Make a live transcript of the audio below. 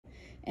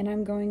and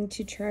I'm going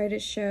to try to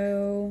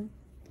show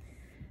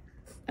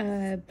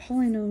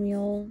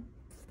polynomial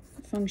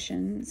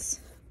functions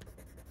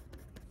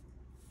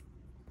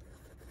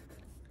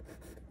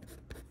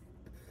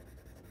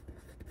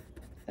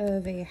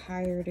of a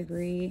higher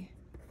degree.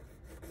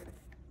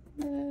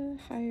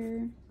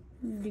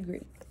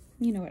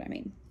 You know what I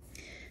mean.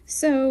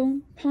 So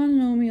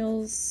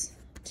polynomials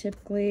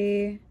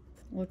typically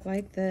look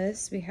like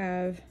this. We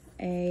have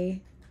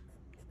a,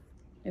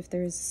 if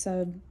there's a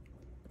sub,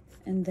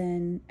 and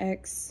then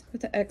x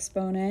with the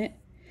exponent.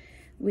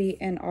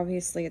 And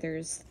obviously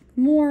there's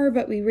more,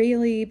 but we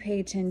really pay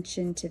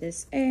attention to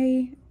this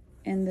a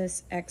and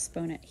this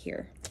exponent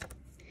here.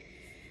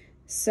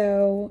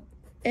 So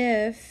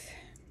if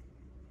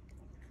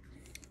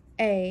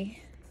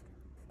a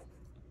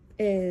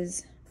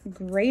is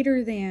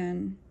greater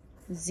than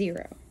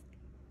 0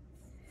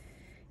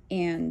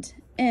 and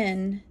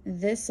n,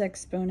 this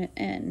exponent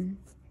n,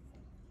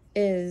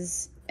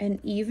 is an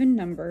even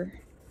number,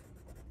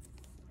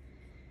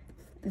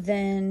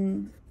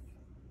 then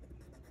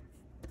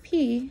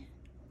p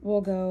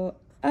will go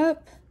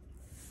up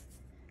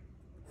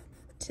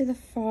to the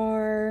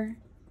far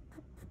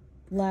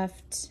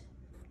left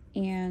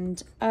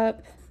and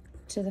up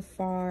to the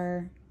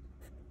far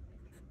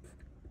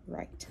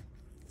right.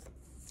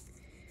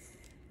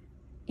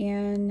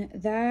 And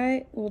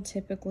that will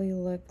typically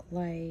look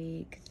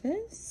like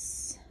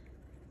this.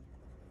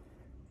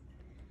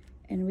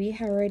 And we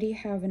already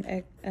have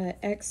an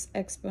x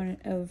exponent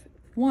of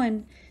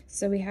 1,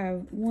 so we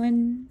have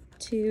 1,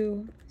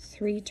 2,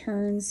 3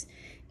 turns,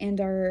 and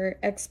our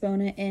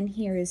exponent in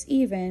here is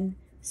even,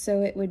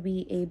 so it would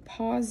be a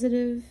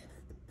positive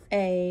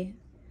a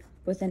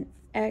with an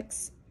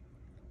x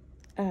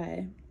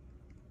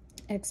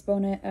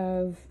exponent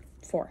of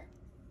 4.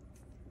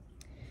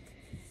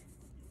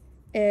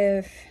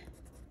 If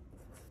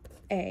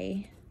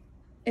a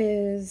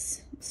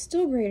is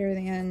still greater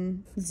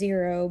than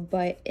 0,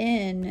 but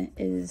n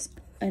is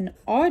an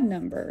odd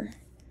number,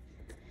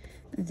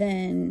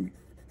 then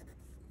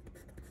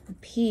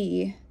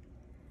p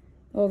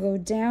will go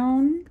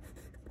down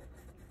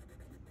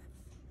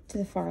to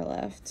the far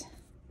left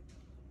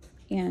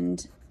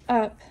and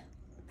up,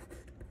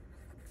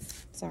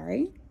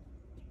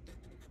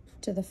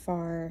 to the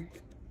far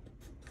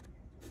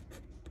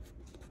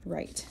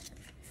right.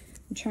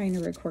 I'm trying to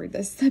record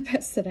this the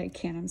best that I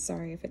can. I'm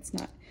sorry if it's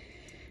not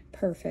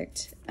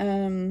perfect.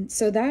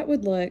 So that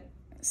would look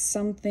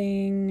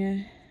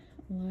something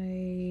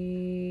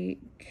like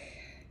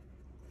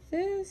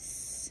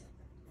this.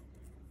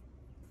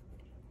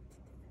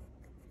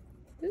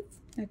 Oops.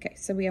 Okay,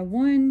 so we have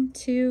 1,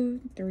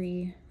 2,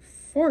 3,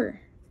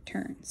 4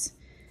 turns.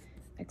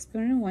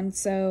 Exponent of 1.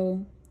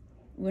 So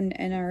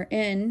and our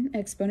n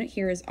exponent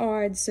here is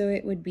odd, so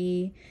it would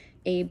be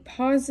a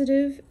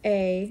positive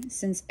a,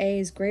 since a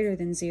is greater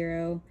than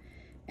 0,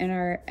 and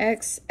our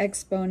x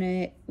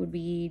exponent would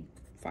be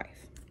 5.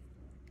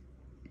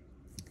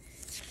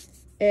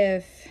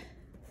 If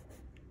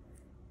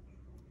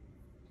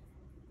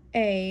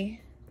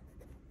a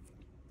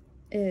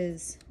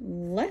is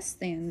less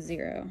than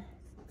 0,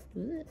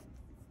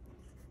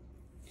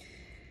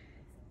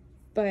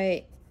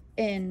 but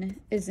n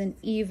is an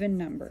even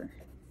number,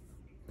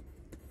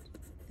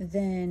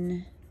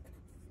 then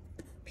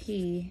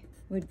p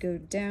would go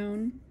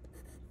down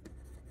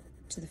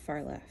to the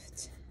far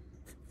left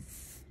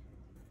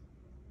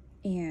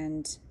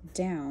and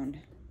down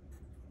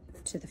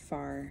to the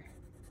far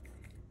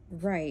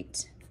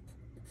right,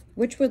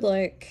 which would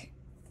look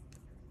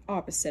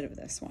opposite of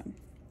this one.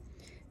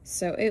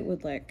 So it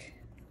would look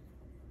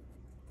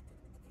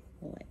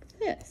like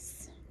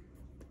this.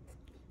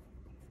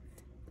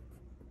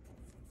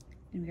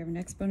 And we have an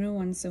exponent of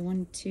 1, so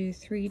 1, 2,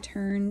 3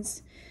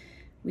 turns.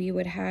 We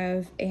would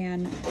have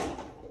an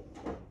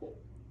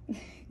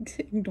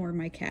ignore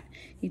my cat,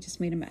 he just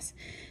made a mess.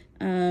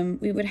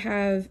 We would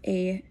have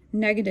a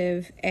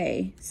negative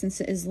a, since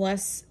it is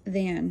less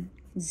than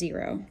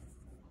 0,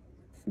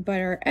 but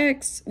our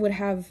x would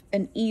have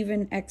an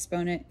even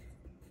exponent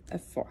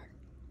of 4.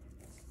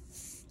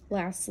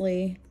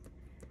 Lastly,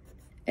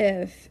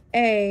 if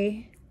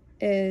a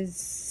is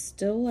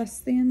still less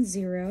than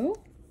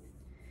 0,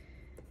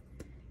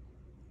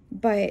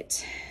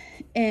 but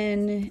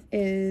n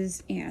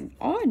is an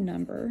odd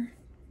number,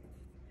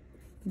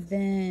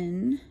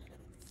 then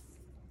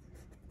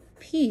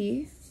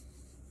p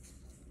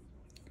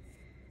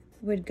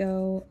would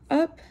go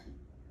up,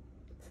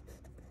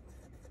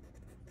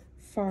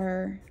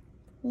 far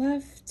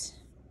left,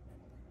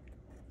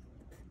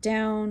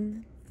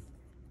 down,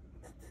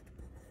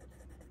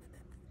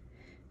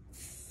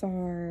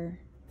 far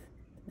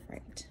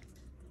right,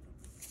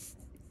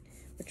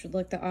 which would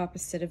look the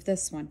opposite of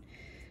this one.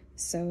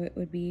 So it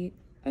would be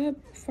up,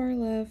 far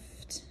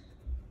left,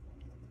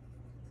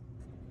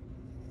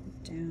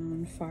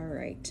 down, far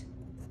right.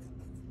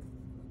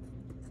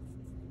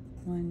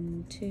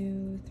 1,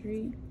 2,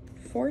 3,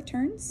 4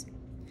 turns.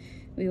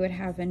 We would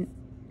have a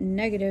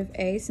negative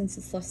a since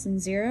it's less than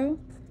 0,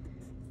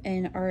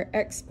 and our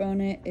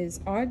exponent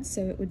is odd,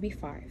 so it would be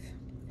 5.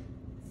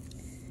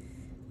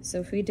 So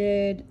if we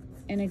did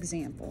an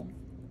example,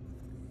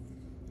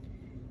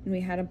 and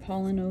we had a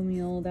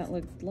polynomial that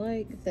looked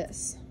like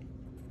this,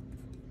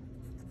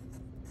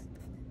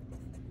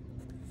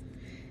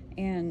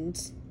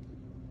 and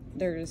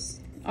there's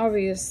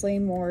obviously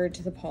more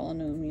to the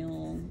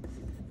polynomial.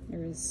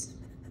 There's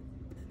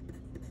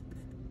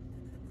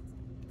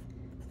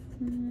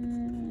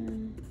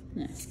no,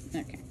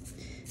 okay,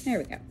 there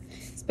we go.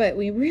 But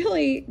we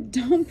really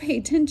don't pay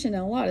attention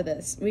to a lot of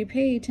this. We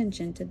pay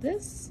attention to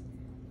this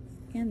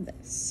and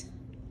this.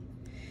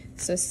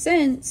 So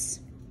since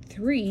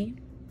 3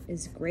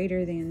 is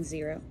greater than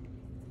 0,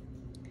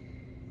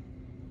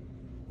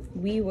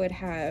 we would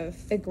have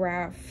a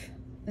graph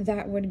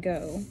that would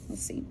go,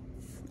 let's see,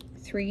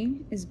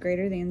 3 is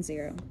greater than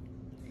 0,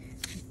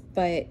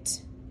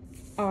 but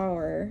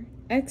our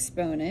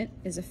exponent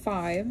is a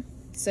 5,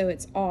 so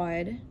it's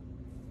odd.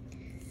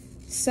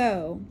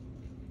 So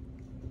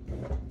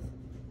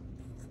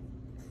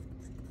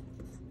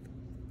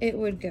it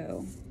would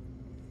go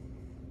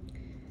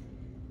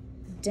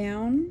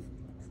down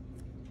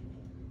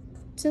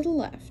to the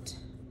left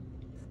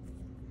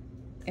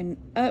and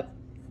up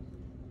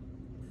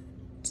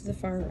to the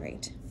far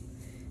right.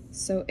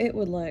 So it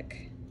would look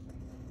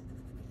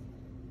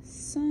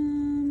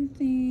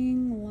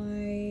something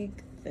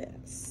like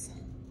this.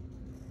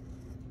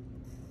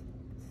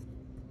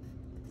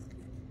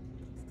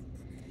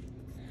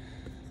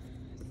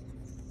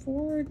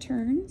 Four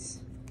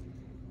turns.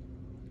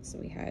 So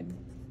we had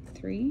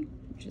 3,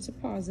 which is a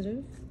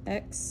positive,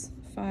 x,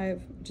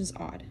 5, which is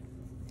odd.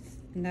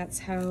 And that's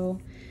how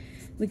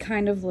we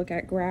kind of look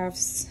at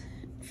graphs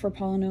for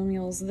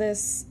polynomials.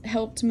 This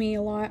helped me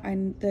a lot.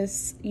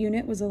 This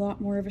unit was a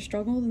lot more of a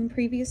struggle than the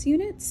previous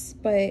units,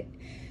 but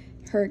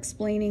her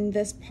explaining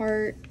this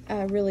part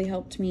really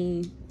helped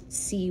me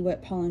see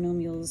what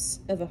polynomials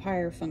of a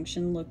higher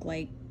function look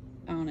like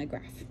on a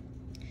graph.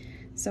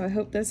 So I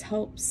hope this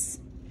helps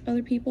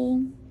other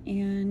people,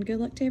 and good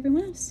luck to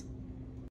everyone else.